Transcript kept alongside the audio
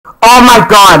Oh my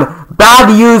god!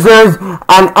 Bad users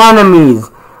and enemies!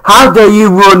 How dare you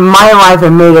ruin my life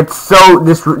and made it so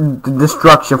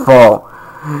destructible?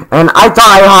 And I thought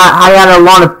I had a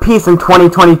lot of peace in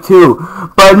 2022,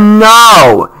 but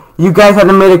no! You guys had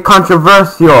made it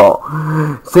controversial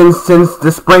since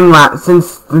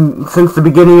the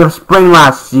beginning of spring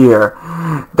last year.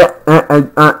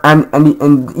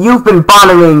 And you've been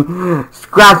bothering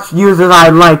Scratch users I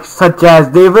like, such as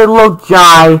David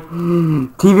Lojai,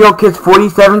 TVO Kids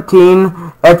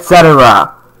 4017,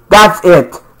 etc. That's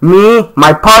it. Me,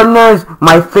 my partners,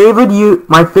 my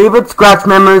favorite Scratch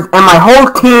members, and my whole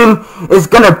team is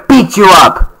gonna beat you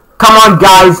up. Come on,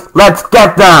 guys, let's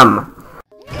get them.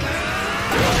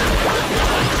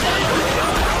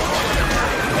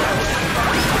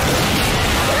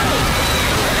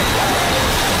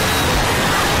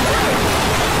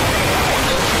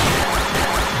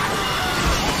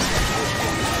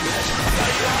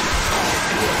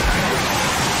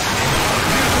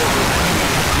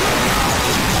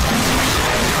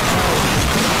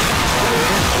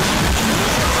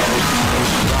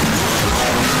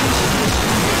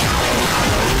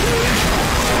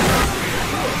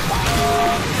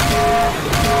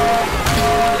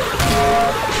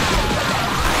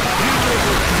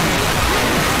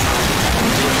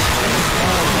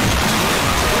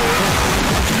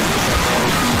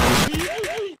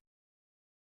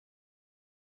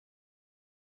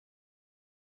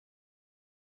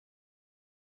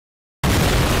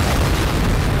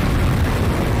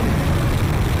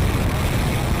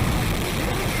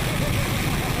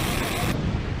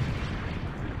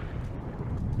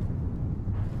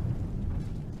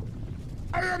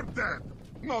 I am dead!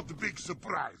 Not a big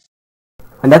surprise.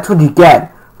 And that's what you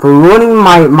get for ruining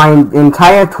my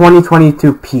entire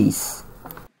 2022 peace.